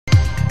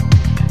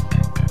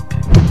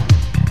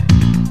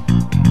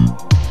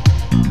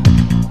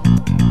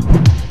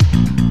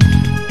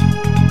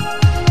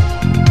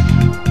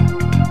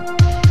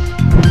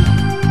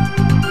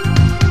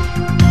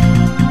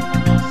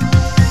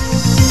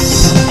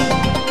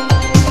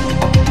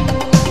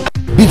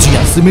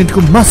Vijaya cement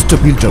को master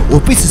builder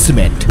OPC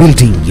cement,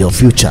 building your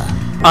future.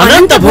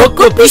 अनन्त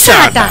भोगको पिसा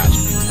आटा,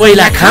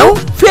 पहिला खाऊ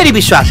फेरि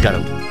विश्वास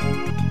गरौँ।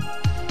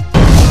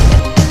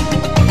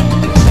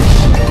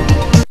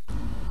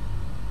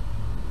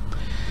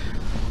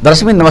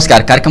 दर्शकबिन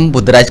नमस्कार, कार्यक्रम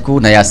बुद्धराजको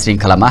नयाँ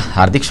श्रृङ्खलामा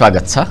हार्दिक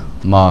स्वागत छ।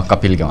 म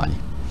kapil gyawali।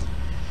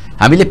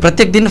 हामीले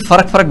प्रत्येक दिन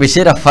फरक फरक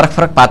विषय र फरक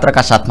फरक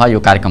पात्रका साथमा यो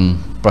कार्यक्रम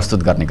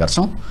प्रस्तुत गर्ने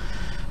गर्छौं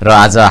र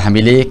आज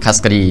हामीले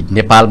खास गरी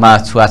नेपालमा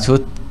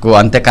छुवाछुतको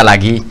अन्त्यका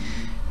लागि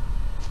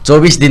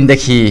 24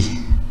 दिनदेखि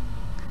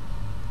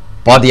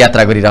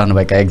पदयात्रा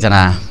गरिरहनुभएका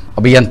एकजना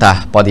अभियन्ता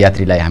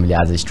पदयात्रीलाई हामीले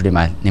आज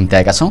स्टुडियोमा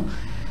निम्त्याएका छौं।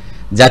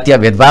 जातीय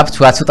भेदभाव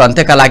छुवाछुत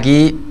अन्त्यका लागि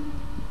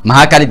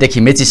महाकालीदेखि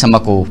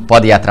मेचीसम्मको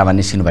पदयात्रामा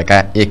निस्किनुभएका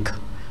एक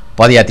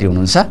पदयात्री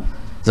हुनुहुन्छ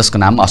जसको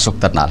नाम अशोक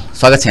दर्नाल।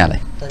 स्वागत छ यहाँलाई।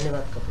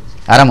 धन्यवाद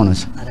कपिल। आराम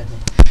हुनुहुन्छ?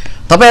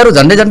 तपाईहरु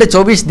झन्डै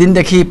 24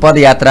 दिनदेखि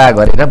पदयात्रा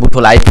गरेर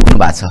बुटवल आइपुग्नु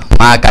भएको छ।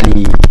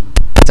 महाकाली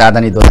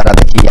चाँदनी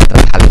दोधारादेखि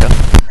यात्रा थालेर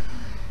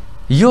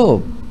यो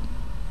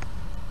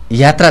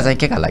यात्रा चाहिँ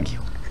केका लागि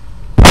हो?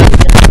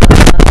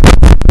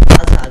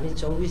 आज हामी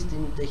 24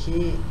 दिनदेखि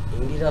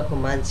हिँडिरहेको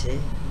मान्छे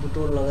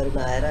बुटवल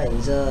नगरीमा आएर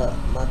हिजो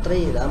मात्रै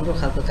राम्रो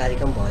खालको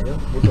कार्यक्रम भयो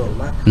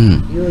बुटवलमा।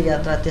 यो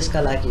यात्रा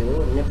त्यसका लागि हो,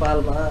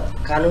 नेपालमा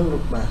कानुन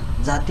रूपमा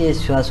जातीय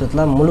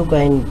छुवाछुतलाई मुलुक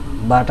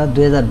ऐनबाट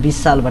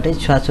 2020 सालबाटै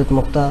छुवाछुत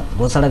मुक्त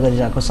घोषणा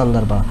गरिरहेको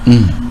सन्दर्भ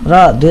र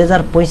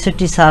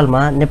 2065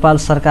 सालमा नेपाल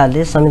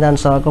सरकारले संविधान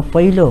सभाको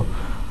पहिलो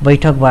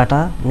बैठकबाट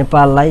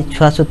नेपाललाई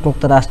छुवाछुत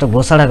मुक्त राष्ट्र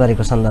घोषणा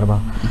गरेको सन्दर्भ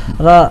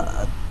र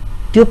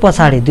त्यो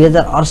पछाडि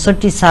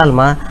 2068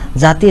 सालमा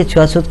जातीय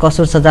छुवाछुत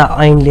कसुर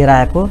सजाय ऐन लिएर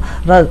आएको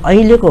र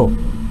अहिलेको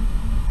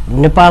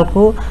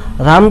नेपालको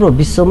राम्रो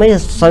विश्वमै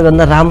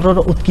सबैभन्दा राम्रो र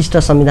उत्कृष्ट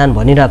संविधान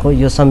भनिरहेको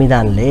यो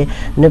संविधानले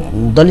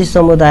दलित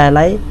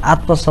समुदायलाई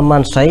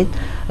आत्मसम्मान सहित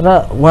र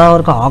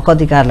उहाँहरूको हक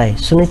अधिकारलाई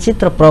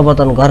सुनिश्चित र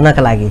प्रवर्धन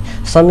गर्नका लागि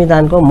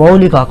संविधानको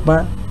मौलिक हकमा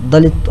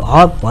दलित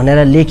हक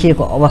भनेर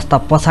लेखिएको अवस्था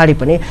पछाडि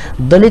पनि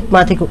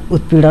दलितमाथिको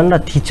उत्पीडन र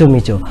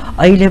थिचोमिचो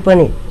अहिले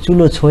पनि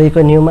चुलो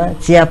छोएको न्युमा,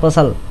 चिया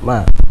पसलमा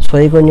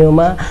छोएको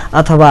न्युमा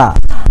अथवा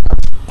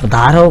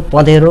धारो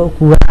पँधेरो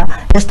कुवा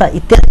यस्ता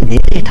इत्यादि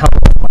धेरै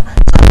ठाउँहरूमा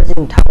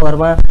सार्वजनिक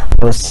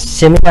ठाउँहरूमा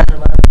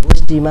सेमिनारमा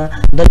गोष्ठीमा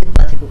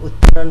दलितमाथिको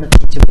उत्पीडन र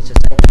थिचोमिचो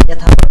चाहिँ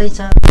यथावतै छ,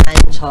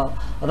 कायम छ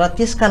र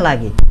त्यसका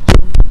लागि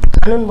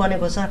कानुन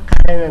बनेको छ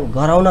कार्यान्वयन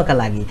गराउनका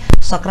लागि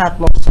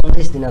सकारात्मक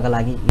सन्देश दिनका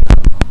लागि।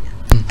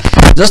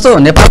 जस्तो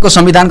नेपालको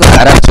संविधानको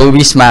धारा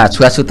 24 मा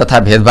छुवाछुत तथा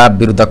भेदभाव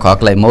विरुद्धको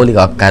हकलाई मौलिक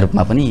हकका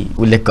रूपमा पनि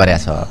उल्लेख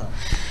गरेको छ।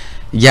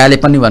 यहाँले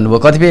पनि भन्नुभयो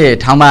कतिपय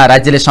ठाउँमा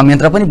राज्यले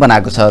संयन्त्र पनि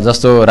बनाएको छ,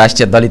 जस्तो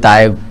राष्ट्रिय दलित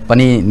आयोग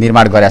पनि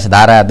निर्माण गरेको छ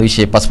धारा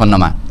 255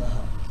 मा।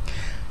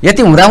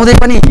 यति हुँदाहुँदै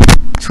पनि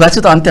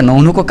छुवाछुत अन्त्य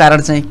नहुनुको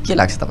कारण चाहिँ के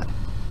लाग्छ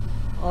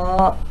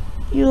तपाईलाई?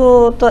 यो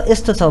त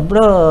यस्तो छ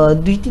ब्रो,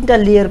 2-3टा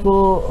लेयरको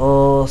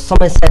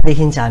समस्या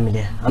देखिन्छ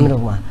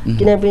हाम्रोमा।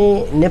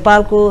 किनभने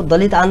नेपालको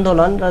दलित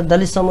आन्दोलन र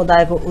दलित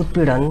समुदायको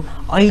उत्पीडन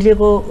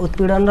अहिलेको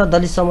उत्पीडन र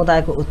दलित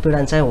समुदायको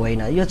उत्पीडन चाहिँ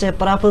होइन। यो चाहिँ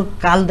प्रारम्भिक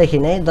कालदेखि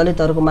नै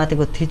दलितहरूको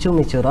माथिको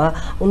थिचोमिचो र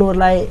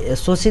उनीहरूलाई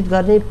शोषित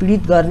गर्ने,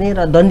 पीडित गर्ने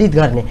र दण्डित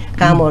गर्ने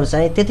कामहरू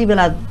चाहिँ त्यति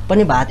बेला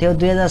पनि भएको थियो।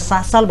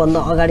 2007 सालभन्दा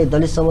अगाडि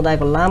दलित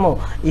समुदायको लामो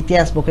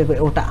इतिहास बोकेको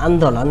एउटा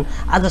आन्दोलन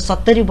आज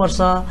 70 वर्ष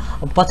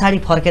पछाडि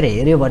फर्केर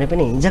हेऱ्यो भने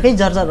पनि हिजोकै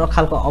जर्जर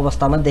खालको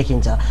अवस्थामा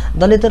देखिन्छ।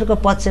 दलितहरूको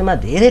पक्षमा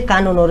धेरै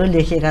कानुनहरू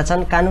लेखिएका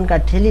छन्, कानुनका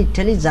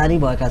ठेली जारी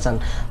भएका छन्।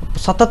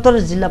 77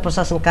 जिल्ला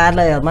प्रशासन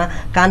कार्यालयहरूमा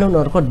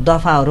कानुनहरूको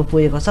दफाहरू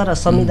पुगेको छ र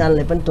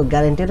संविधानले पनि त्यो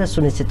ग्यारेन्टी र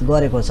सुनिश्चित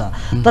गरेको छ।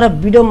 तर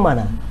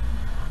विडम्बना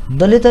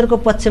दलितहरूको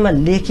पक्षमा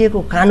लेखिएको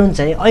कानुन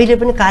चाहिँ अहिले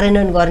पनि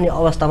कार्यान्वयन गर्ने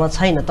अवस्थामा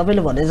छैन।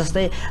 तपाईले भने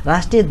जस्तै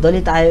राष्ट्रिय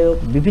दलित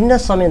आयोग विभिन्न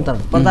संयन्त्र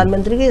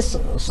प्रधानमन्त्रीकै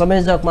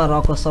संयोजकमा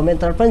रहेको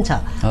संयन्त्र पनि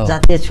छ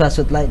जातीय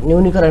छुवाछुतलाई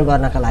न्यूनीकरण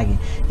गर्नका लागि।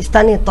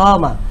 स्थानीय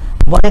तहमा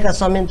बनेका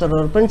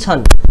संयन्त्रहरू पनि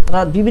छन्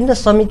र विभिन्न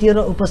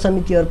समितिहरू र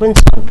उपसमितिहरू पनि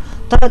छन्।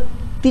 तर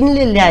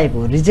तिनले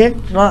ल्याएको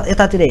रिजल्ट र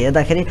यतातिर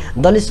हेर्दाखेरि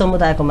दलित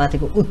समुदायको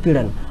माथिको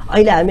उत्पीडन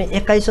अहिले हामी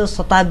 21औं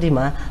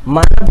शताब्दीमा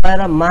मानव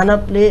भएर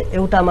मानवले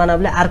एउटा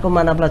मानवले अर्को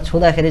मानवलाई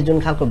छुँदाखेरि जुन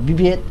खालको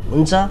विभेद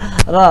हुन्छ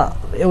र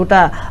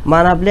एउटा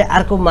मानवले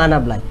अर्को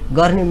मानवलाई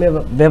गर्ने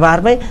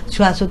व्यवहारमै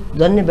छुवाछुत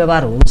जन्य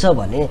व्यवहार हुन्छ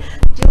भने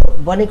त्यो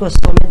बनेको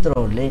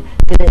संयन्त्रहरूले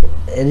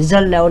त्यसले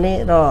रिजल्ट ल्याउने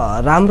र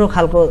राम्रो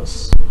खालको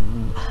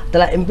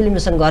त्यसलाई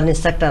इम्प्लिमेन्टेसन गर्ने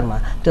सेक्टरमा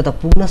त्यो त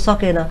पुग्न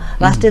सकेन।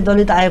 राष्ट्रिय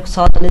दलित आयोग छ,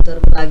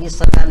 दलितहरूको लागि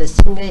सरकारले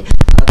सँगै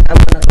काम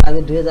गर्नको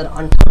लागि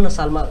 2058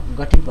 सालमा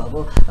गठित भएको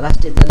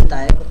राष्ट्रिय दलित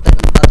आयोग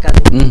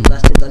तत्कालीन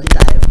राष्ट्रिय दलित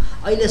आयोग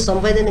अहिले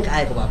संवैधानिक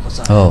आयोग भएको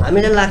छ।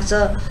 हामीलाई लाग्छ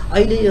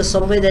अहिले यो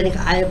संवैधानिक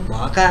आयोग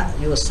भएका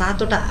यो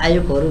 7वटा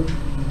आयोगहरू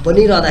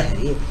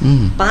बनिरहँदाखेरि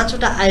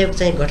 5वटा आयोग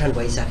चाहिँ गठन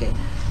भइसके।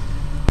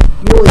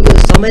 यो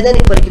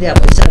संवैधानिक प्रक्रिया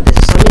भइसक्दै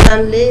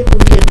संविधानले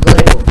उल्लेख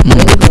गरेको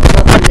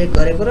उल्लेख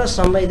गरेको र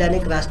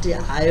संवैधानिक राष्ट्रिय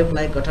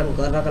आयोगलाई गठन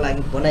गर्नका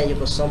लागि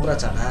बनाइएको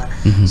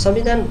संरचना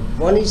संविधान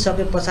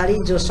बनिसके पछाडि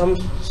जो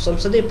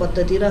संसदीय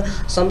पद्धति र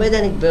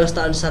संवैधानिक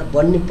व्यवस्था अनुसार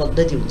बन्ने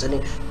पद्धति हुन्छ नि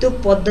त्यो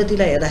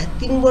पद्धतिलाई हेर्दा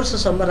 3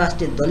 वर्षसम्म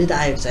राष्ट्रिय दलित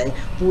आयोग चाहिँ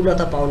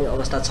पूर्णता पाउने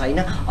अवस्था छैन।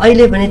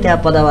 अहिले पनि त्यहाँ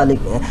पदावली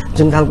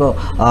जुन खालको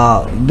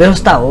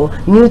व्यवस्था हो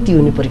नियुक्ति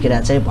हुने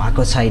प्रक्रिया चाहिँ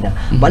भएको छैन।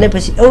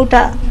 भनेपछि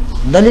एउटा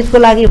दलितको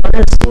लागि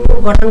भनेर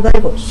गठन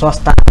गरेको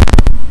संस्था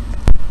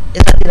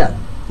यतातिर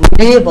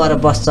निलय भएर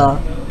बस्छ,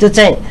 त्यो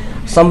चाहिँ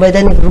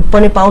संवैधानिक रूप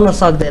पनि पाउन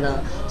सक्दैन।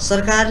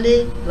 सरकारले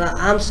र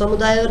आम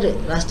समुदायहरूले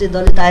राष्ट्रिय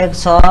दलित आयोग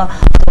छ,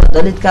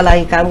 दलितका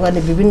लागि काम गर्ने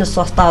विभिन्न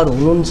संस्थाहरू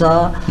हुनुहुन्छ,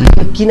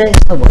 किन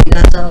यस्तो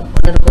भइरहेछ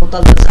भनेर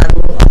कौतूहल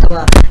जाग्नु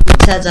अथवा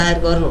इच्छा जाहेर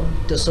गर्नु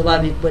त्यो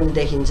स्वाभाविक पनि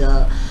देखिन्छ।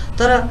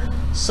 तर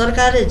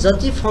सरकारले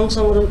जति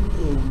फङ्सनहरू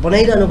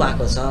बनाइरहनु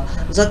भएको छ,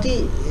 जति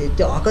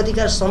त्यो हक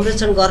अधिकार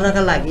संरक्षण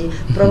गर्नका लागि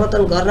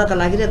प्रवर्तन गर्नका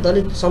लागि र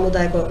दलित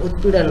समुदायको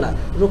उत्पीडनलाई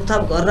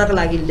रोकथाम गर्नका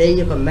लागि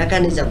ल्याइएको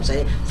मेकानिजम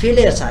चाहिँ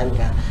फेलियर छ। हामी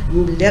कहाँ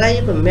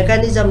ल्याइएको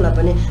मेकानिजमलाई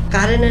पनि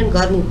कार्यान्वयन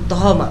गर्ने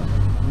तहमा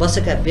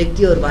बसेका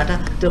व्यक्तिहरूबाट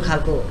त्यो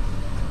खालको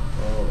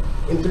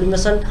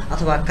इम्प्लिमेसन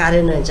अथवा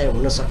कार्यान्वयन चाहिँ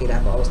हुन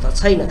सकिरहेको अवस्था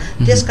छैन।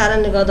 त्यस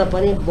कारणले गर्दा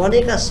पनि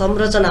बनेका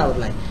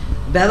संरचनाहरूलाई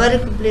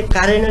व्यावहारिक रूपले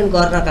कार्यान्वयन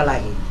गर्नका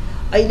लागि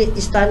अहिले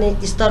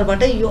स्थानीय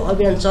स्तरबाटै यो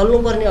अभियान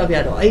चल्नुपर्ने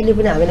अभियान हो। अहिले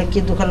पनि हामीलाई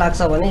के दुःख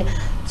लाग्छ भने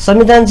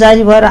संविधान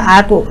जारी भएर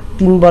आएको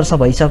 3 वर्ष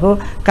भइसक्यो,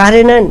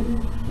 कार्यान्वयन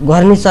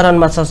गर्ने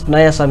चरणमा छ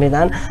नयाँ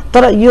संविधान,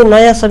 तर यो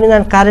नयाँ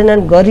संविधान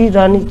कार्यान्वयन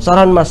गरिरहने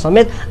चरणमा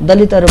समेत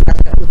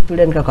दलितहरूमाथि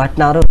उत्पीडनका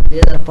घटनाहरू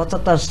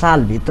 2075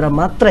 सालभित्र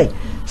मात्रै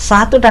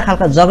 7वटा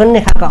खालका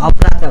जघन्य खालका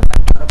अपराधका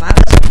घटनाहरू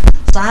भएको छ।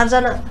 4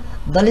 जना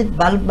दलित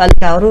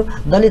बालबालिकाहरू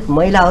दलित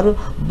महिलाहरू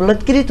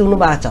बलात्कृत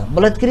हुनुभएको छ,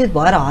 बलात्कृत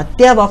भएर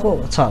हत्या भएको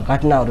छ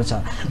घटनाहरू छ।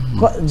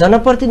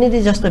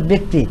 जनप्रतिनिधि जस्तो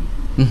व्यक्ति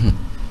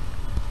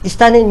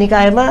स्थानीय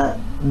निकायमा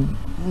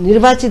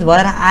निर्वाचित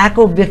भएर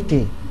आएको व्यक्ति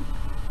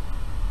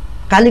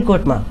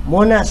कालीकोटमा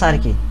मोहना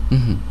सार्की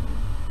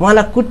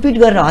उहाँलाई कुटपिट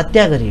गरेर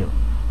हत्या गरियो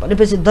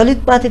भनेपछि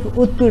दलितमाथिको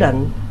उत्पीडन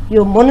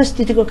यो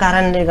मनस्थितिको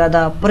कारणले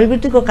गर्दा,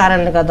 प्रवृत्तिको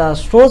कारणले गर्दा,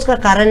 सोचका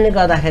कारणले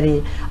गर्दाखेरि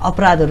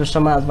अपराधहरू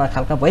समाजमा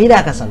खालका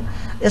भइरहेका छन्।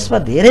 यसमा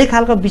धेरै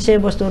खालका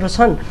विषयवस्तुहरू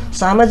छन्।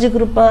 सामाजिक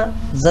रूपमा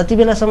जति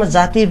बेलासम्म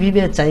जातीय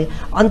विभेद चाहिँ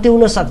अन्त्य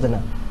हुन सक्दैन,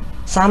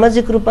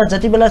 सामाजिक रूपमा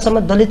जति बेलासम्म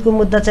दलितको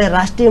मुद्दा चाहिँ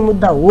राष्ट्रिय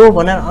मुद्दा हो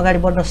भनेर अगाडि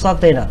बढ्न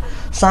सक्दैन,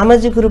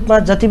 सामाजिक रूपमा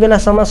जति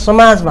बेलासम्म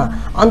समाजमा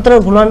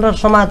अन्तर्घुलन र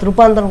समाज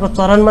रूपान्तरणको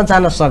चरणमा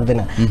जान सक्दैन,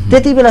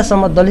 त्यति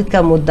बेलासम्म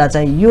दलितका मुद्दा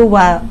चाहिँ यो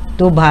वा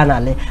त्यो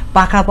बहानाले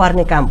पाखा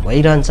पार्ने काम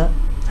भइरहन्छ।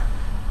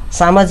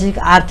 सामाजिक,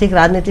 आर्थिक,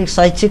 राजनीतिक,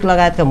 शैक्षिक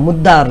लगायतका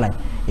मुद्दाहरूलाई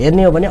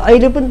हेर्ने हो भने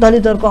अहिले पनि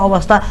दलितहरूको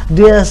अवस्था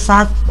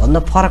 2007 भन्दा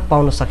फरक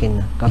पाउन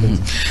सकिन्न।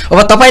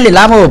 अब तपाईँले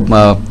लामो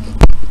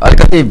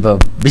अलिकति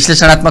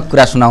विश्लेषणात्मक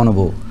कुरा सुनाउनु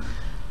भयो।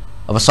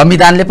 अब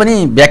संविधानले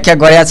पनि व्याख्या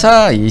गरेका छ,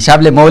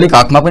 हिसाबले मौलिक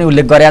हकमा पनि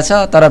उल्लेख गरेका छ,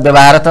 तर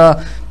व्यवहार त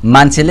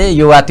मान्छेले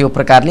यो वा त्यो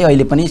प्रकारले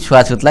अहिले पनि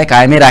छुवाछुतलाई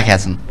कायमै राखेका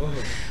छन्।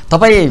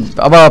 तपाईँ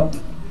अब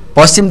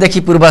पश्चिमदेखि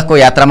पूर्वको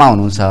यात्रामा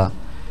हुनुहुन्छ,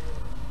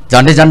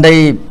 झन्डै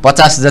झन्डै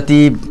 50 जति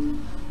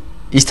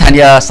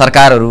स्थानीय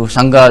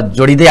सरकारहरूसँग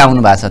जोडिँदै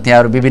आउनु भएको छ,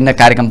 त्यहाँहरू विभिन्न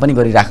कार्यक्रम पनि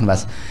गरिराख्नु भएको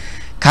छ।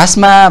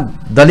 खासमा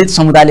दलित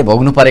समुदायले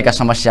भोग्नु परेका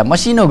समस्या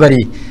मसिनो गरी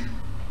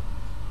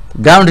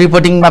ग्राउन्ड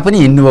रिपोर्टिङमा पनि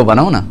हिँड्नुभयो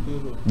भनौँ न।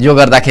 यो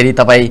गर्दाखेरि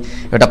तपाईँ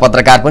एउटा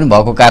पत्रकार पनि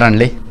भएको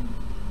कारणले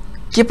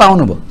के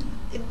पाउनुभयो?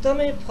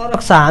 एकदमै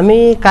फरक छ।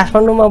 हामी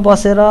काठमाडौँमा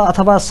बसेर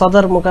अथवा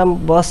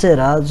सदरमुकाम बसेर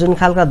जुन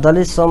खालका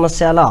दलित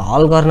समस्यालाई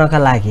हल गर्नका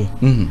लागि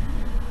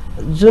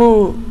जुन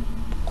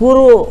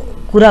कोरो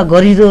कुरा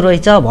गरिदो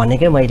रहेछ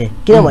भनेकै मैले,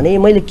 किनभने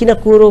मैले किन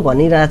कोरो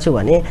भनिरहेको छु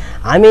भने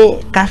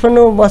हामी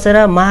काठमाडौँमा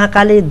बसेर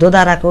महाकाली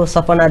दोधाराको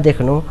सपना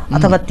देख्नु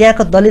अथवा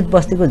त्यहाँको दलित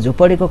बस्तीको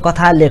झुपडीको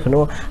कथा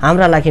लेख्नु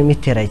हाम्रा लागि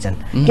मिथ्य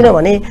रहेछन्।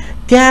 किनभने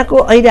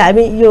त्यहाँको अहिले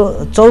हामी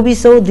यो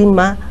 24औं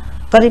दिनमा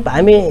करिब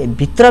हामी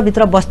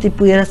भित्रभित्र बस्ती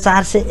पुगेर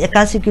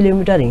 481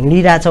 किलोमिटर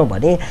हिँडिरहेछौँ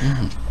भने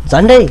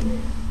झन्डै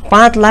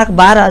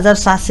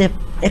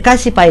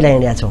 5,12,781 पाइला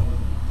हिँडेका छौँ।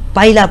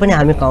 पाइला पनि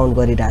हामी काउन्ट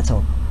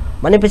गरिरहेछौँ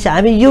भनेपछि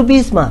हामी यो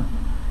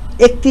बिचमा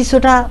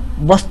 31वटा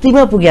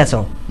बस्तीमा पुगेका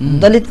छौँ।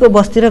 दलितको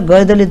बस्ती र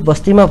गैर दलित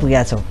बस्तीमा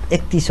पुगेका छौँ,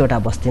 31वटा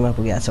बस्तीमा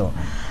पुगेका छौँ।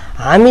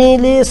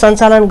 हामीले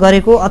सञ्चालन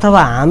गरेको अथवा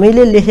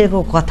हामीले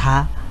लेखेको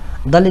कथा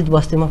दलित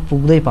बस्तीमा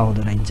पुग्दै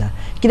पाउँदो रहेछ।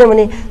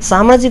 किनभने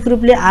सामाजिक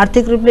रूपले,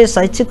 आर्थिक रूपले,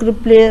 शैक्षिक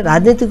रूपले,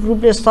 राजनीतिक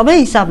रूपले सबै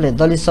हिसाबले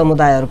दलित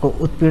समुदायहरूको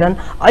उत्पीडन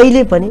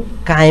अहिले पनि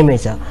कायमै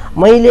छ।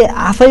 मैले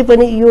आफै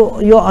पनि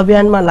यो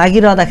अभियानमा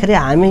लागिरहँदाखेरि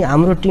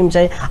हाम्रो टिम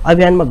चाहिँ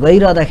अभियानमा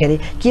गइरहँदाखेरि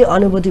के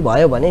अनुभूति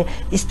भयो भने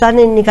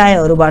स्थानीय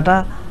निकायहरूबाट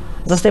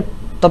जस्तै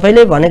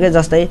तपाईँले भनेको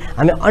जस्तै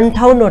हामी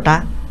 58वटा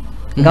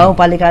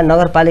गाउँपालिका,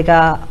 नगरपालिका,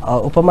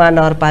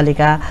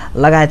 उपमहानगरपालिका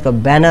लगायतको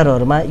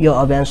ब्यानरहरूमा यो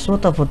अभियान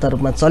स्वतःस्फूर्त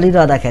रूपमा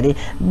चलिरहँदाखेरि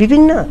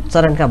विभिन्न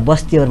चरणका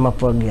बस्तीहरूमा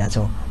पुगेका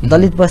छौँ।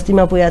 दलित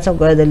बस्तीमा पुगेका छौँ,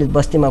 गैर दलित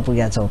बस्तीमा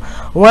पुगेका छौँ।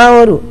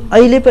 उहाँहरू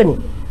अहिले पनि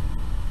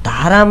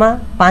धारामा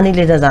पानी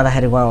लिन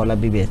जाँदाखेरि उहाँहरूलाई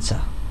विभेद छ।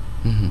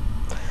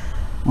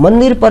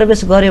 मन्दिर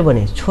प्रवेश गर्यो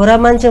भने छोरा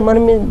मान्छे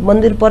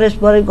मन्दिर प्रवेश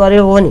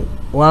गर्यो भने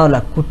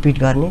उहाँहरूलाई कुटपिट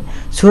गर्ने,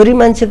 छोरी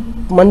मान्छे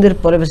मन्दिर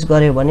प्रवेश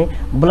गर्यो भने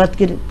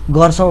बलात्कार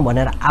गर्छौँ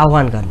भनेर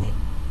आह्वान गर्ने,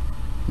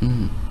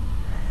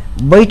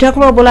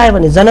 बैठकमा बोलायो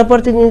भने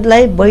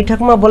जनप्रतिनिधिलाई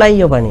बैठकमा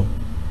बोलाइयो भने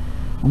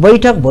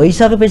बैठक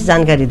भइसकेपछि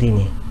जानकारी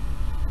दिने,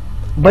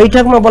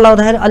 बैठकमा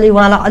बोलाउँदाखेरि अलि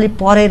उहाँलाई अलि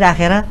परै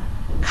राखेर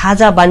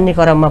खाजा बाँड्ने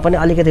क्रममा पनि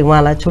अलिकति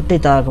उहाँलाई छुट्टै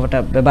तहबाट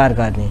व्यवहार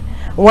गर्ने,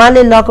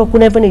 उहाँले लगेको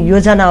कुनै पनि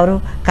योजनाहरू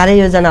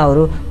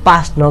कार्ययोजनाहरू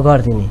पास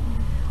नगरिदिने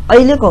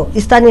अहिलेको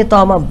स्थानीय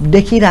तहमा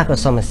देखिरहेको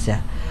समस्या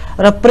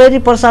र प्रहरी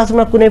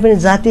प्रशासनमा कुनै पनि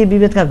जातीय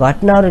विभेदका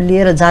घटनाहरू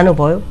लिएर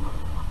जानुभयो।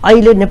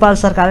 अहिले नेपाल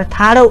सरकारले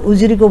ठाडो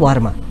उजुरीको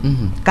भरमा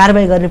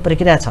कारबाही गर्ने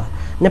प्रक्रिया छ।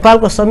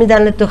 नेपालको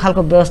संविधानले त्यो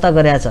खालको व्यवस्था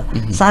गरेको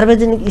छ।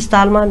 सार्वजनिक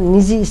स्थलमा,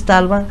 निजी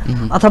स्थलमा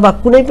अथवा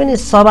कुनै पनि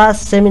सभा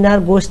सेमिनार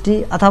गोष्ठी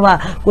अथवा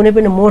कुनै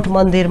पनि मठ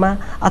मन्दिरमा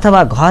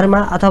अथवा घरमा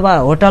अथवा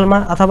होटलमा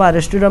अथवा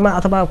रेस्टुरेन्टमा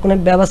अथवा कुनै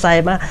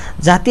व्यवसायमा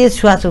जातीय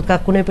छुवाछुतका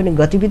कुनै पनि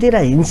गतिविधि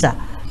र हिंसा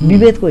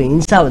विभेदको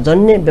हिंसा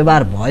जन्य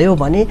व्यवहार भयो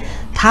भने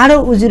ठाडो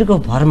उजुरीको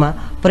भरमा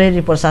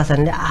प्रहरी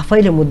प्रशासनले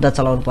आफैले मुद्दा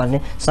चलाउनु पर्ने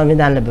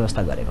संविधानले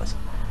व्यवस्था गरेको छ।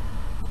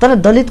 तर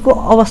दलितको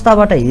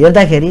अवस्थाबाट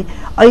हेर्दाखेरि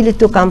अहिले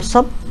त्यो काम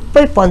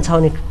सबै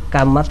पन्छाउने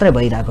काम मात्रै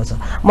भइरहेको छ।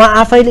 म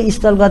आफैले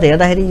स्थलगत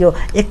हेर्दाखेरि यो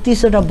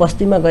 31वटा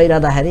बस्तीमा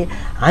गइरहँदाखेरि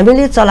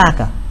हामीले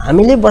चलाएका,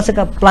 हामीले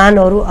बसेका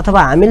प्लानहरू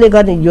अथवा हामीले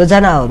गर्ने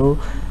योजनाहरू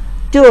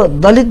त्यो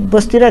दलित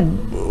बस्ती र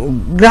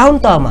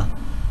ग्राउन्ड तहमा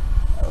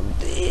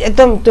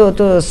एकदम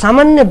त्यो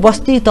सामान्य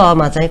बस्ती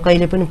तहमा चाहिँ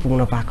कहिले पनि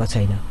पुग्न पाएको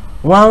छैन।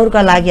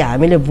 उहाँहरूका लागि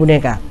हामीले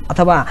बुनेका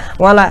अथवा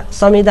उहाँलाई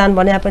संविधान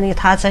भने पनि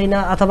थाहा छैन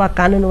अथवा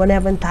कानुन भने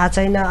पनि थाहा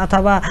छैन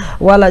अथवा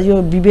उहाँलाई यो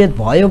विभेद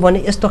भयो भने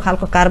यस्तो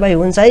खालको कारबाही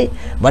हुन्छ है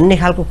भन्ने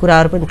खालको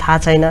कुराहरू पनि थाहा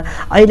छैन।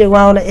 अहिले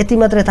उहाँहरूलाई यति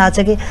मात्रै थाहा छ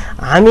कि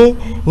हामी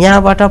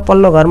यहाँबाट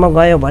पल्लो घरमा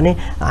गयो भने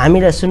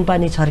हामीलाई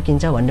सुनपानी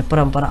छर्किन्छ भन्ने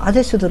परम्परा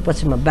अझै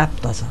सुदूरपश्चिममा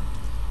व्याप्त छ।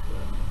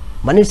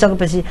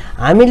 भनिसकेपछि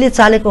हामीले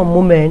चालेको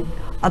मुभमेन्ट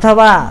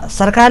अथवा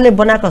सरकारले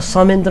बनाएको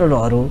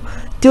संयन्त्रहरू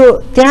त्यो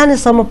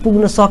त्यहाँसम्म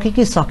पुग्न सक्यो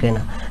कि सकेन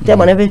त्यहाँ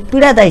भनेपछि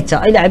पीडादायी छ।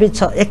 अहिले हामी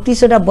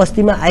 31वटा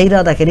बस्तीमा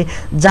आइरहँदाखेरि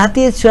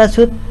जातीय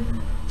छुवाछुत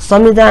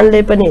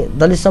संविधानले पनि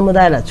दलित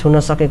समुदायलाई छुन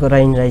सकेको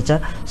रहेछ,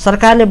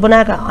 सरकारले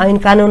बनाएका ऐन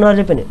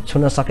कानुनहरूले पनि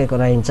छुन सकेको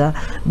रहन्छ,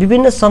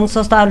 विभिन्न सङ्घ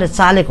संस्थाहरूले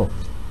चालेको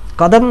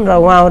कदम र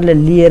उहाँहरूले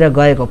लिएर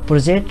गएको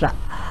प्रोजेक्ट र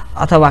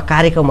अथवा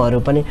कार्यक्रमहरू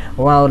पनि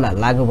उहाँहरूलाई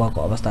लागू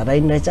भएको अवस्था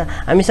रहेछ।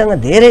 हामीसँग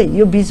धेरै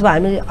यो बिचमा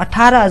हामीले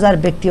 18,000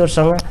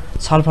 व्यक्तिहरूसँग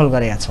छलफल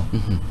गरेका छौँ।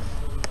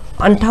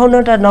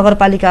 58वटा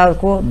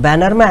नगरपालिकाको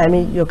ब्यानरमा हामी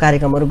यो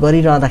कार्यक्रमहरू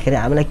गरिरहँदाखेरि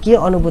हामीलाई के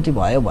अनुभूति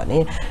भयो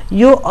भने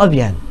यो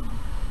अभियान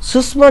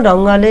सूक्ष्म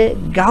ढङ्गले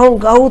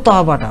गाउँ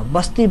तहबाट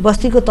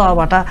बस्तीको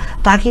तहबाट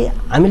ताकि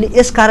हामीले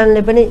यस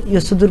कारणले पनि यो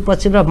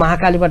सुदूरपश्चिम र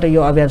महाकालीबाट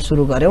यो अभियान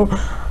सुरु गऱ्यौँ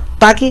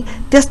ताकि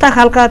त्यस्ता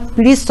खालका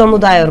पीडित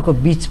समुदायहरूको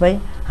बिचमै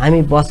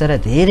हामी बसेर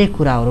धेरै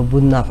कुराहरू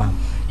बुझ्न पाऊँ।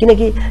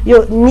 किनकि यो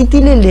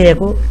नीतिले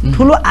ल्याएको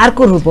ठुलो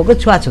अर्को रूप हो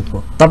छुवाछुतको।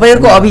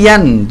 तपाईहरुको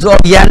अभियान जो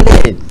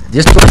अभियानले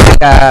जस्तो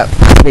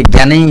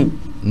ज्ञानै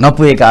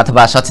नपुगेका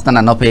अथवा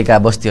सचेतना नपुगेका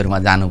बस्तीहरूमा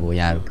जानुभयो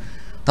यहाँहरू,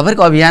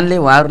 तपाईहरुको अभियानले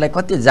उहाँहरूलाई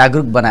कति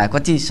जागरुक बनायो,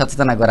 कति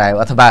सचेतना गरायो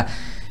अथवा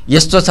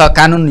यस्तो छ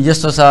कानुन,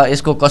 यस्तो छ,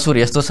 यसको कसुर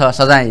यस्तो छ,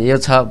 सजाय यो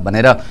छ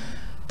भनेर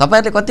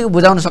तपाईहरुले कति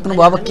बुझाउन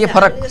सक्नुभयो? अब के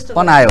फरक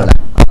आयो होला?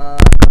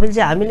 कपिल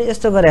चाहिँ हामीले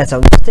यस्तो गरेका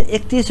छौँ, जस्तै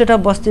 31वटा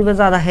बस्तीमा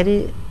जाँदाखेरि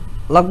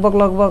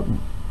लगभग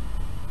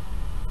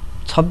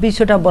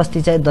 26वटा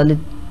बस्ती चाहिँ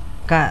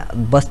दलितका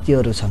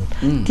बस्तीहरू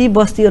छन्। ती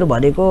बस्तीहरू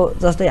भनेको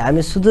जस्तै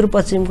हामी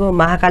सुदूरपश्चिमको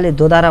महाकाली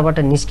दोधाराबाट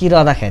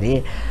निस्किरहँदाखेरि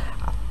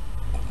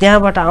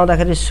त्यहाँबाट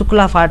आउँदाखेरि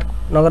शुक्लाफाट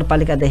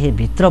नगरपालिकादेखि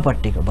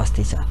भित्रपट्टिको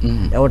बस्ती छ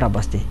एउटा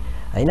बस्ती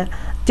हैन।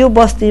 त्यो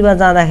बस्तीमा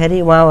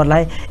जाँदाखेरि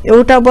उहाँहरूलाई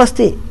एउटा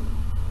बस्ती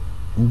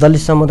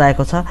दलित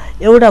समुदायको छ,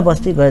 एउटा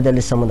बस्ती गैर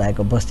दलित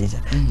समुदायको बस्ती छ।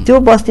 त्यो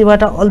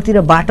बस्तीबाट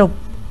अल्तिर बाटो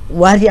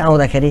वारी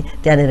आउँदाखेरि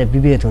त्यहाँनिर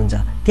विभेद हुन्छ।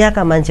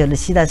 त्यहाँका मान्छेहरूले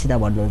सिधा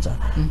भन्नुहुन्छ,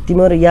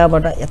 तिमीहरू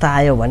यहाँबाट यता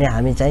आयो भने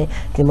हामी चाहिँ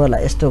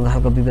तिमीहरूलाई यस्तो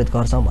खालको विभेद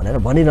गर्छौँ भनेर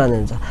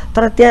भनिरहनुहुन्छ।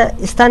 तर त्यहाँ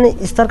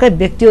स्थानीय स्तरकै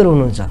व्यक्तिहरू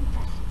हुनुहुन्छ,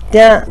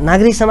 त्यहाँ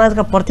नागरिक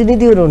समाजका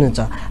प्रतिनिधिहरू हुनुहुन्छ,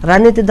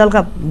 राजनीतिक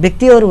दलका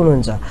व्यक्तिहरू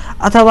हुनुहुन्छ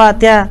अथवा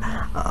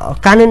त्यहाँ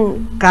कानुन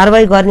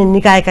कारबाही गर्ने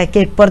निकायका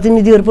केही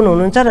प्रतिनिधिहरू पनि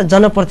हुनुहुन्छ र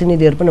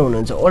जनप्रतिनिधिहरू पनि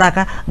हुनुहुन्छ,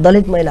 ओडाका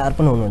दलित महिलाहरू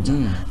पनि हुनुहुन्छ।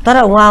 तर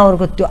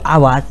उहाँहरूको त्यो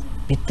आवाज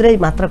भित्रै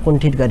मात्र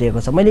कुण्ठित गरिएको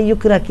छ। मैले यो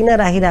कुरा किन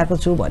राखिरहेको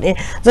छु भने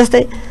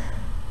जस्तै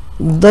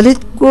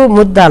दलितको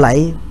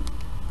मुद्दालाई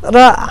र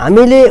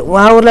हामीले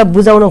उहाँहरूलाई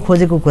बुझाउन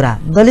खोजेको कुरा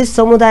दलित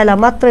समुदायलाई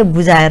मात्रै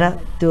बुझाएर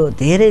त्यो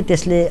धेरै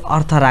त्यसले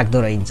अर्थ राख्दो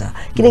रहन्छ।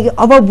 किनकि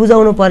अब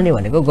बुझाउनु पर्ने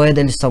भनेको गैर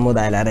दलित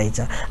समुदायलाई रहेछ।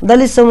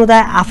 दलित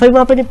समुदाय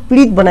आफैमा पनि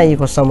पीडित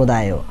बनाइएको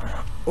समुदाय हो।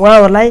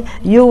 उहाँहरूलाई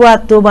यो वा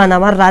त्यो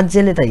बानामा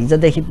राज्यले त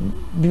हिजोदेखि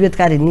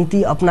विभेदकारी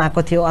नीति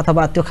अपनाएको थियो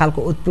अथवा त्यो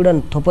खालको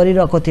उत्पीडन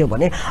थोपरिरहेको थियो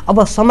भने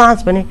अब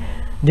समाज पनि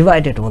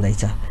डिभाइडेड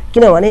हुँदैछ।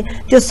 किनभने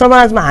त्यो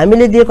समाजमा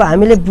हामीले दिएको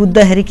हामीले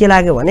बुझ्दाखेरि के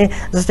लाग्यो भने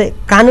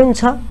जस्तै कानुन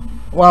छ,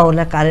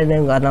 उहाँहरूलाई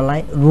कार्यान्वयन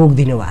गर्नलाई रोक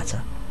दिनु भएको छ।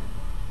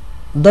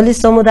 दलित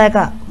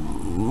समुदायका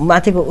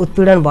माथिको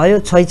उत्पीडन भयो,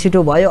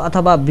 छैछिटो भयो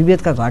अथवा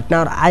विभेदका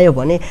घटनाहरू आयो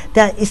भने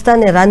त्यहाँ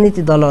स्थानीय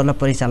राजनीतिक दलहरूलाई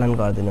परिचालन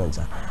गरिदिनुहुन्छ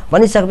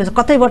भनिसकेपछि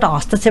कतैबाट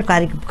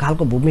हस्तक्षेपकारी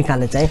खालको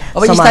भूमिकाले चाहिँ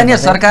अब स्थानीय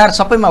सरकार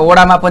सबैमा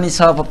वडामा पनि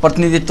छ,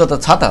 प्रतिनिधित्व त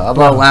छ त। अब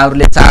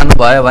उहाँहरूले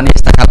चाहनुभयो भने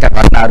यस्ता खालका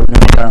घटनाहरू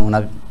नियन्त्रण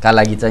हुनका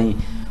लागि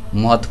चाहिँ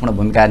महत्त्वपूर्ण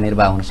भूमिका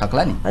निर्वाह हुन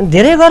सक्ला नि। अनि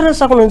धेरै गर्न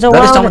सक्नुहुन्छ,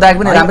 दलित समुदायको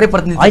पनि राम्रै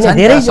प्रतिनिधित्व छ,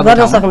 धेरै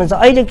गर्न सक्नुहुन्छ।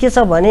 अहिले के छ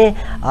भने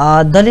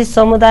दलित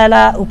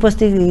समुदायलाई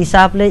उपस्थित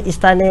हिसाबले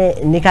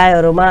स्थानीय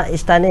निकायहरूमा,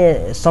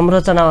 स्थानीय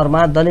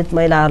संरचनाहरूमा दलित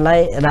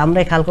महिलाहरूलाई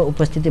राम्रै खालको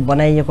उपस्थिति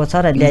बनाइएको छ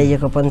र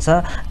ल्याइएको पनि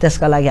छ।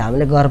 त्यसका लागि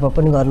हामीले गर्व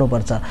पनि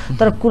गर्नुपर्छ।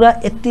 तर कुरा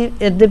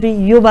यद्यपि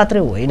यो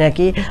मात्रै होइन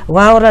कि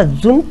उहाँहरूलाई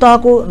जुन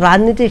तहको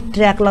राजनीतिक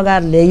ट्र्याक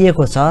लगाएर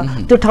ल्याइएको छ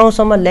त्यो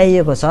ठाउँसम्म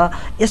ल्याइएको छ।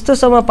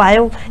 यस्तोसम्म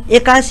पायौँ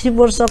 81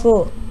 वर्षको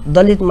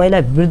दलित महिला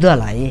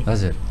वृद्धलाई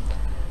हजुर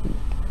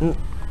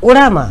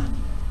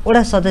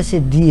वडा सदस्य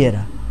दिएर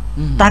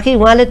ताकि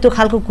उहाँले त्यो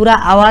खालको कुरा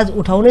आवाज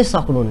उठाउनै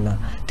सक्नुहुन्न,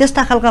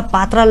 त्यस्ता खालका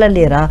पात्रलाई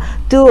लिएर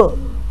त्यो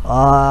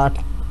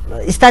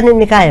स्थानीय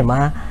निकायमा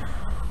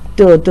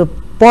त्यो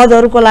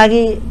पदहरूको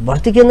लागि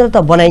भर्ती केन्द्र त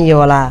बनाइयो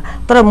होला,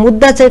 तर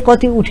मुद्दा चाहिँ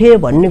कति उठे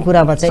भन्ने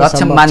कुरामा चाहिँ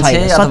सक्षम मान्छे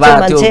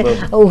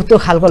त्यो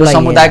खालको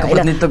समुदायको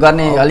प्रतिनिधित्व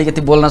गर्ने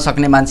अलिकति बोल्न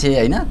सक्ने मान्छे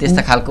होइन,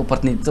 त्यस्ता खालको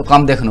प्रतिनिधित्व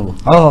कम देख्नुभयो।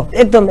 हो,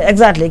 एकदम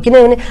एक्ज्याक्टली।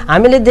 किनभने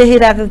हामीले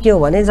देखिरहेको के हो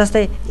भने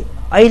जस्तै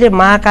अहिले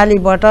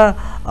महाकालीबाट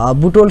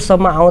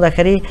बुटोलसम्म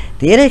आउँदाखेरि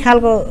धेरै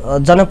खालको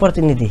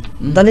जनप्रतिनिधि,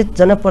 दलित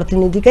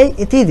जनप्रतिनिधिकै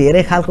यति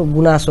धेरै खालको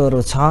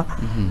गुनासोहरू छ।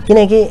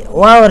 किनकि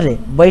उहाँहरूले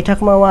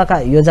बैठकमा उहाँका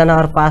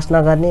योजनाहरू पास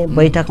नगर्ने,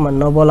 बैठकमा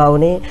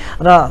नबोलाउने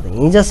र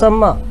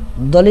हिजोसम्म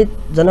दलित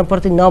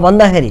जनप्रति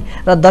नभन्दाखेरि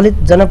र दलित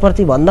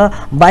जनप्रति भन्दा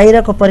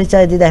बाहिरको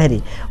परिचय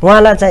दिँदाखेरि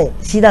उहाँलाई चाहिँ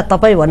सिधा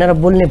तपाईँ भनेर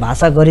बोल्ने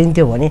भाषा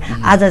गरिन्थ्यो भने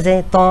आज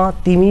चाहिँ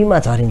तिमीमा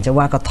झरिन्छ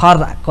उहाँको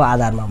थरको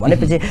आधारमा।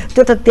 भनेपछि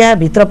त्यो त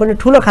त्यहाँभित्र पनि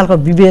ठुलो खालको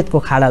विभेदको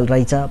खाडल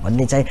रहेछ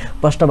भन्ने चाहिँ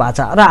प्रश्न भएको छ।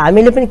 र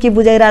हामीले पनि के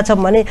बुझाइरहेछौँ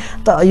भने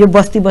त यो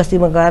बस्ती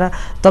बस्तीमा गएर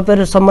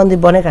तपाईँहरू सम्बन्धी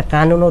बनेका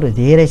कानुनहरू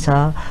धेरै छ,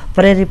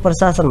 प्रहरी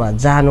प्रशासनमा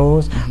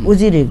जानुहोस्,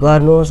 उजुरी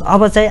गर्नुहोस्,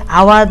 अब चाहिँ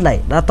आवाजलाई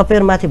र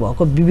तपाईँहरूमाथि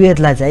भएको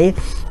विभेदलाई चाहिँ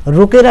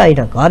रोकेर होइन,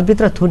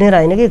 घरभित्र थुनेर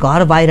होइन कि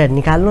घर बाहिर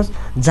निकाल्नुहोस्,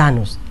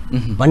 जानुहोस्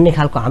भन्ने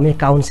खालको हामी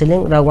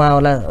काउन्सिलिङ र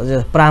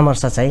उहाँहरूलाई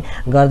परामर्श चाहिँ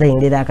गर्दै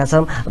हिँडिरहेका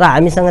छौँ। र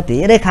हामीसँग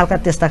धेरै खालका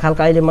त्यस्ता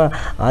खालका अहिले म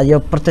यो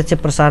प्रत्यक्ष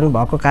प्रसारण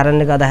भएको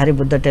कारणले गर्दाखेरि,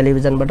 बुद्ध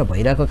टेलिभिजनबाट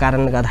भइरहेको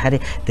कारणले गर्दाखेरि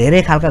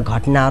धेरै खालका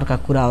घटनाहरूका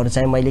कुराहरू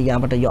चाहिँ मैले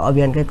यहाँबाट यो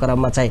अभियानकै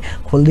क्रममा चाहिँ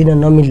खोल्दिन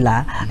नमिल्ला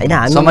होइन,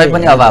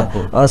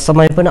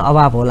 समय पनि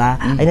अभाव होला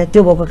होइन।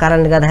 त्यो भएको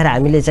कारणले गर्दाखेरि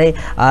हामीले चाहिँ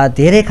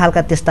धेरै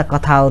खालका त्यस्ता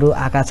कथाहरू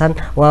आएका छन्,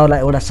 उहाँहरूलाई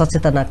एउटा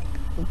सचेतना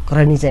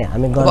करनी चाहिँ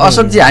हामी गर्छौँ।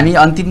 अशोकजी, हामी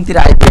अन्तिमतिर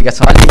आइपुगेका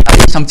छौँ।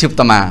 अलि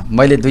संक्षिप्तमा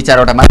मैले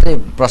 2-4वटा मात्रै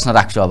प्रश्न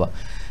राख्छु। अब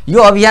यो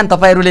अभियान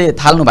तपाईँहरूले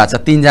थाल्नु भएको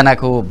छ, 3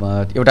 जनाको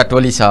एउटा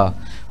टोली छ,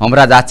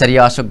 होमराज आचार्य,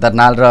 अशोक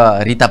दर्नाल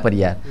र रीता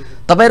परियार।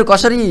 तपाईँहरू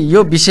कसरी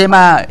यो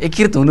विषयमा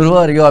एकीकृत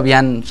हुनुभयो र यो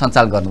अभियान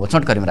सञ्चालन गर्नुभयो?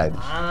 छोटकरीमा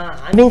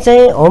राख्नुहोस्। हामी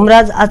चाहिँ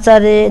होमराज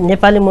आचार्य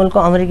नेपाली मूलको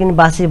अमेरिकन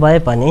वासी भए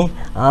पनि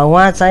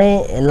उहाँ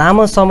चाहिँ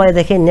लामो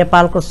समयदेखि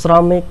नेपालको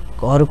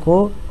श्रमिकहरूको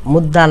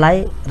मुद्दालाई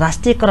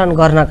राष्ट्रियकरण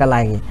गर्नका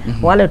लागि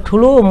उहाँले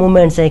ठुलो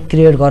मुभमेन्ट चाहिँ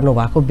क्रिएट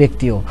गर्नुभएको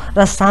व्यक्ति हो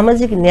र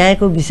सामाजिक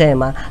न्यायको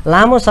विषयमा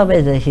लामो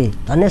समयदेखि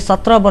धन्य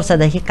 17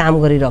 वर्षदेखि काम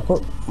गरिरहेको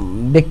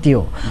व्यक्ति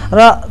हो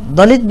र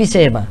दलित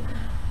विषयमा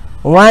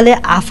उहाँले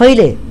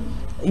आफैले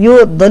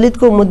यो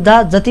दलितको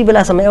मुद्दा जति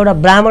बेलासम्म एउटा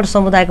ब्राह्मण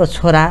समुदायको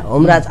छोरा,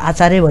 होमराज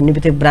आचार्य भन्ने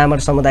बित्तिकै ब्राह्मण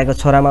समुदायको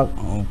छोरामा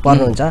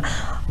पर्नुहुन्छ,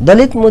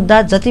 दलित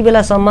मुद्दा जति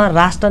बेलासम्म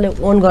राष्ट्रले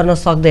ओन गर्न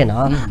सक्दैन,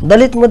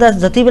 दलित मुद्दा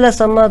जति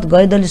बेलासम्म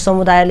गैर दलित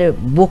समुदायले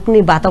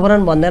बोक्ने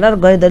वातावरण भन्दैन र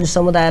गैर दलित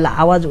समुदायलाई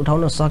आवाज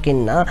उठाउन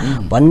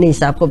सकिन्न भन्ने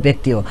हिसाबको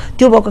व्यक्ति हो।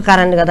 त्यो भएको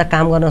कारणले गर्दा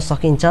काम गर्न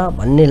सकिन्छ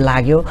भन्ने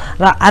लाग्यो।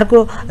 र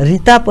अर्को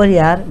रीता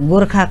परियार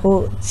गोर्खाको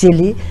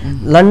चेली,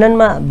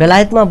 लन्डनमा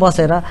बेलायतमा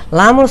बसेर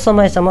लामो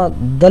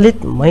समयसम्म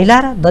दलित महिला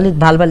र दलित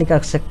बालबालिका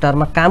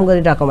सेक्टरमा काम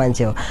गरिरहेको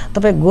मान्छे हो।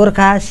 तपाईँ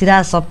गोर्खा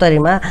सिराज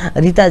सप्तरीमा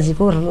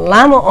रीताजीको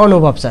लामो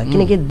अनुभव छ,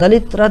 किनकि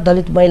दलित र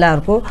दलित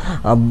महिलाहरूको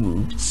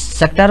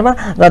सेक्टरमा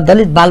र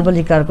दलित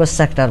बालबालिकाहरूको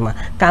सेक्टरमा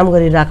काम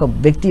गरिरहेको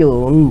व्यक्ति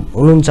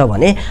हुनुहुन्छ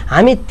भने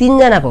हामी 3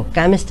 जनाको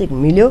केमिस्ट्री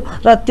मिल्यो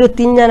र त्यो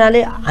 3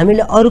 जनाले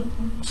हामीले अरू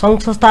सङ्घ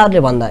संस्थाहरूले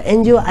भन्दा,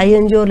 एनजिओ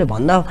आइएनजिओहरूले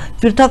भन्दा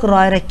पृथक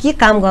रहेर के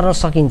काम गर्न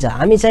सकिन्छ,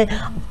 हामी चाहिँ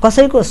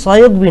कसैको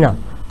सहयोग बिना,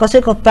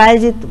 कसैको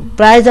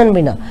प्रायोजन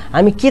बिना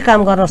हामी के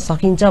काम गर्न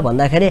सकिन्छ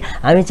भन्दाखेरि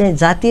हामी चाहिँ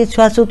जातीय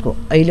छुवाछुतको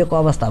अहिलेको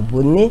अवस्था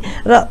बुझ्ने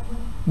र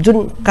जुन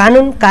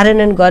कानुन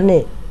कार्यान्वयन गर्ने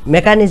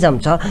मेकानिजम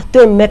छ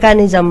त्यो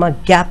मेकानिजममा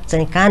ग्याप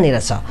चाहिँ कहाँनिर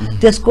छ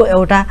त्यसको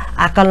एउटा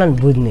आकलन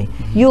बुझ्ने।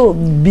 यो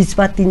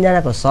बिचमा 3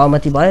 जनाको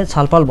सहमति भयो,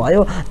 छलफल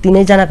भयो,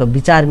 3 जनाको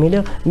विचार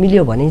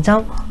मिल्यो भने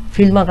जाउँ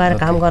फिल्डमा गएर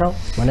काम गरौँ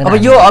भनेर। अब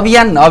यो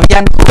अभियानको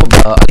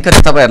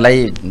अलिकति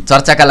तपाईँहरूलाई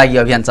चर्चाका लागि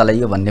अभियान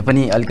चलाइयो भन्ने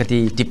पनि अलिकति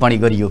टिप्पणी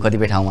गरियो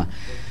कतिपय ठाउँमा।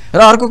 र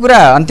अर्को कुरा,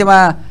 अन्त्यमा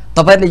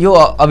तपाईँहरूले यो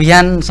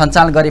अभियान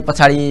सञ्चालन गरे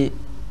पछाडि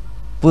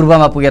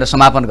पूर्वमा पुगेर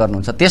समापन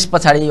गर्नुहुन्छ, त्यस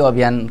पछाडि यो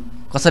अभियान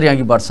कसरी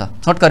अघि बढ्छ?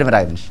 छोटकरीमा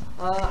राखिदिनुहोस्।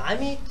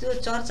 हामी त्यो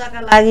चर्चाका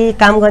लागि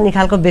काम गर्ने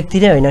खालको व्यक्ति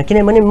नै होइन,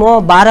 किनभने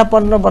म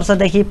 12-15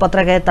 वर्षदेखि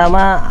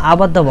पत्रकारितामा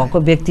आबद्ध भएको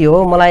व्यक्ति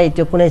हो। मलाई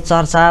त्यो कुनै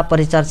चर्चा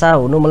परिचर्चा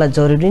हुनु मलाई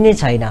जरुरी नै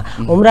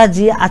छैन।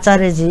 उमराजी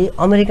आचार्यजी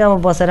अमेरिकामा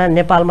बसेर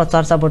नेपालमा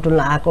चर्चा बटुल्न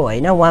आएको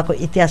होइन, उहाँको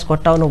इतिहास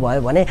कोट्याउनु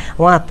भयो भने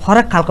उहाँ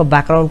फरक खालको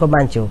ब्याकग्राउन्डको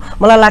मान्छे हो।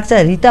 मलाई लाग्छ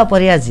रिता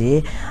परियाजी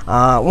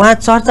उहाँ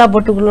चर्चा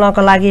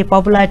बटुल्नको लागि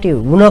पपुलारिटी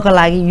हुनको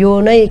लागि यो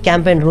नै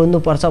क्याम्पेन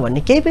रोज्नुपर्छ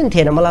भन्ने केही पनि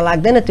थिएन। मलाई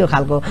लाग्दैन त्यो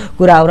खालको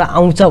कुराहरू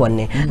आउँछ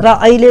भन्ने। र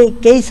अहिले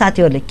केही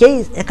साथीहरूले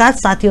एकाध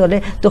साथीहरूले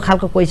त्यो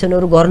खालको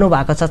क्वेसनहरू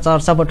गर्नुभएको छ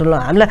चर्चा बटुल्न।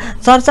 हामीलाई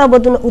चर्चा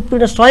बटुल्न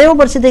उत्पीडन 100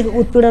 वर्षदेखि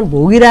उत्पीडन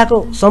भोगिरहेको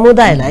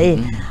समुदायलाई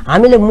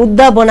हामीले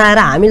मुद्दा बनाएर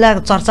हामीलाई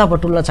चर्चा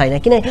बटुल्न छैन।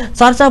 किन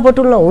चर्चा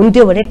बटुल्न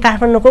हुन्थ्यो भने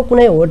काठमाडौँको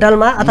कुनै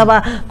होटलमा अथवा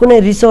कुनै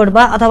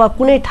रिसोर्टमा अथवा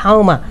कुनै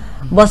ठाउँमा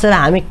बसेर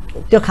हामी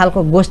त्यो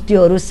खालको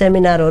गोष्ठीहरू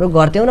सेमिनारहरू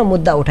गर्थ्यौँ र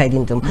मुद्दा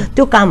उठाइदिन्थ्यौँ।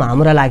 त्यो काम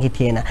हाम्रो लागि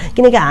थिएन,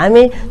 किनकि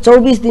हामी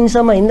 24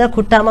 दिनसम्म हिँड्दा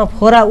खुट्टामा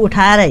फोरा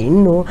उठाएर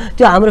हिँड्नु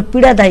त्यो हाम्रो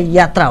पीडादायी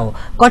यात्रा हो,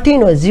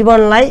 कठिन हो।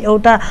 जीवनलाई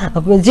एउटा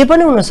जे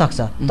पनि हुनसक्छ,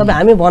 तपाईँ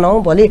हामी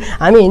भनौँ भोलि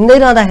हामी हिँड्दै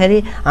रहँदाखेरि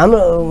हाम्रो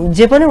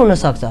जे पनि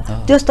हुनसक्छ।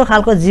 त्यस्तो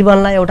खालको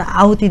जीवनलाई एउटा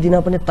आहुति दिन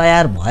पनि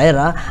तयार भएर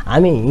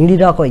हामी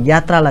हिँडिरहेको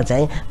यात्रालाई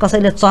चाहिँ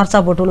कसैले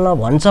चर्चा बटुल्न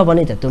भन्छ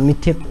भने त्यो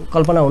मिथ्या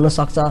कल्पना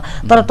हुनसक्छ।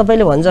 तर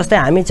तपाईँले भने जस्तै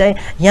हामी चाहिँ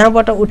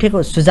यहाँबाट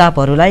उठेको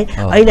सुझावहरूलाई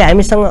अहिले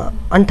हामीसँग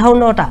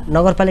 58वटा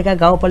नगरपालिका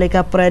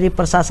गाउँपालिका प्रहरी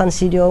प्रशासन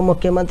सिडिओ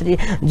मुख्यमन्त्री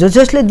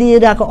जसले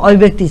दिइरहेको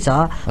अभिव्यक्ति छ।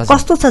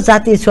 कस्तो छ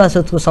जातीय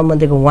छुवाछुतको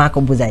सम्बन्धीको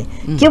उहाँको बुझाइ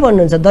के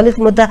भन्नुहुन्छ? दलित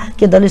मुद्दा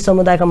के दलित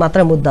समुदायको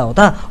मात्रै मुद्दा हो त?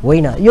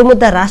 होइन, यो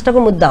मुद्दा राष्ट्रको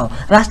मुद्दा हो,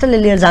 राष्ट्रले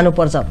लिएर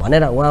जानुपर्छ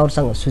भनेर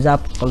उहाँहरूसँग सुझाव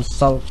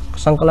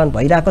सङ्कलन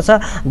भइरहेको छ।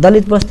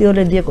 दलित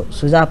बस्तीहरूले दिएको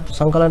सुझाव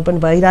सङ्कलन पनि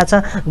भइरहेछ,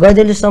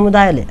 गैदलित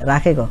समुदायले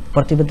राखेको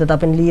प्रतिबद्धता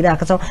पनि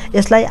लिइरहेका छौँ।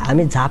 यसलाई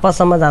हामी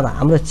झापासम्म जाँदा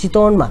हाम्रो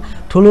चितवनमा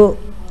ठुलो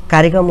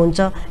कार्यक्रम हुन्छ,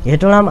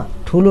 हेटोडामा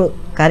ठुलो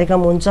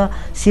कार्यक्रम हुन्छ,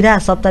 सिरा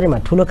सप्तरीमा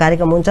ठुलो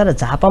कार्यक्रम हुन्छ र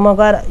झापामा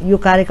गएर यो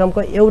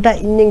कार्यक्रमको एउटा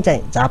इन्डिङ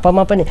चाहिँ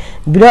झापामा पनि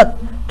बृहत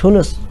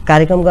ठुलो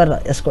कार्यक्रम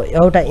गरेर यसको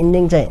एउटा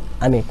इन्डिङ चाहिँ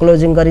हामी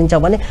क्लोजिङ गरिन्छ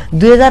भने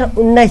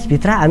 2019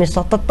 भित्र हामी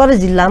 77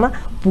 जिल्लामा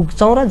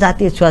पुग्छौँ र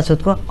जातीय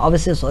छुवाछुतको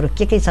अवशेषहरू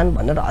के छन्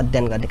भनेर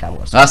अध्ययन गर्ने काम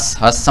गर्छौँ।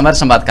 हस् समाज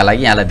संवादका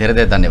लागि यहाँलाई धेरै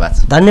धेरै धन्यवाद।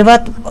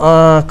 धन्यवाद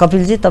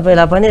कपिलजी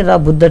तपाईँलाई पनि र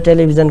बुद्ध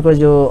टेलिभिजनको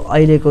जो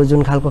अहिलेको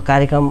जुन खालको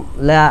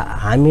कार्यक्रमलाई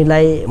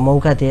हामीलाई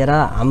मौका दिएर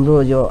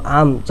हाम्रो यो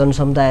आम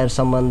जनसमुदायहरू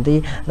सम्बन्धी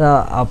र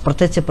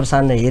प्रत्यक्ष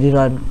प्रसारण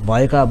हेरिरहनु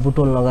भएका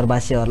बुटवल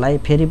नगरवासीहरूलाई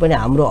फेरि पनि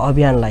हाम्रो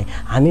अभियानलाई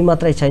हामी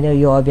मात्रै छैन,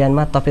 यो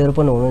अभियानमा तपाईँहरू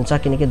पनि हुनुहुन्छ,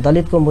 किनकि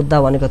दलितको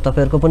मुद्दा भनेको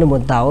तपाईँहरूको पनि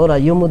मुद्दा हो र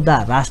यो मुद्दा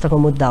राष्ट्रको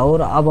मुद्दा हो।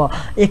 र अब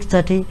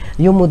एकचोटि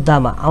यो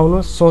मुद्दामा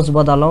आउनु, सोच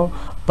बदलौँ,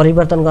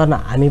 परिवर्तन गर्न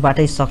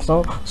हामीबाटै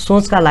सक्छौँ।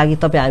 सोचका लागि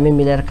तपाईँ हामी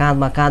मिलेर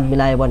काँधमा काँध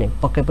मिलायो भने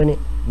पक्कै पनि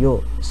यो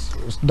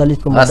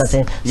दलितको मुद्दा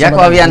चाहिँ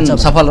यहाँको अभियान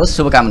सफल होस्,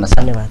 शुभकामना।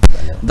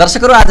 धन्यवाद।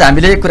 दर्शकहरू, आज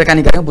हामीले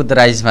कुराकानी गऱ्यौँ बुद्ध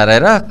राइजमा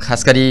रहेर,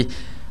 खास गरी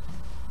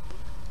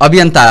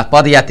अभियन्ता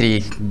पदयात्री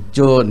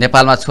जो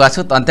नेपालमा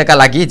छुवाछुत अन्त्यका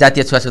लागि,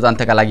 जातीय छुवाछुत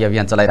अन्त्यका लागि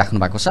अभियान चलाइराख्नु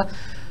भएको छ।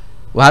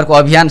 उहाँहरूको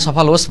अभियान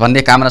सफल होस्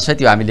भन्ने कामना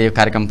सहित यो हामीले यो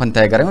कार्यक्रम पनि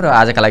तय गऱ्यौँ र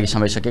आजका लागि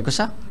समय सकिएको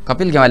छ।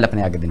 कपिल ग्यावालीलाई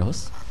पनि आज्ञा दिनुहोस्।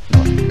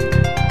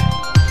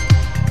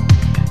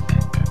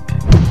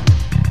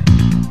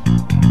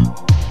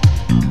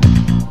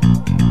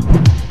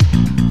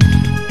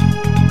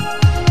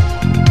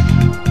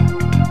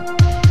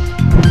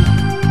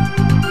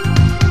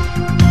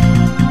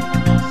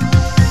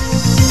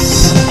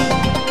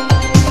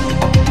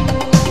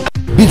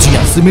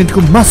 Vijaya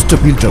सिमेन्टको master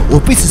builder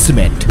OPC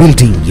cement,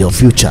 building your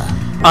future.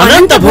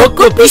 अनन्त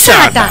भोगको पिसा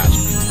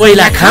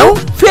पहिला खाऊ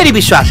फेरि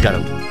विश्वास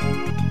गरौँ।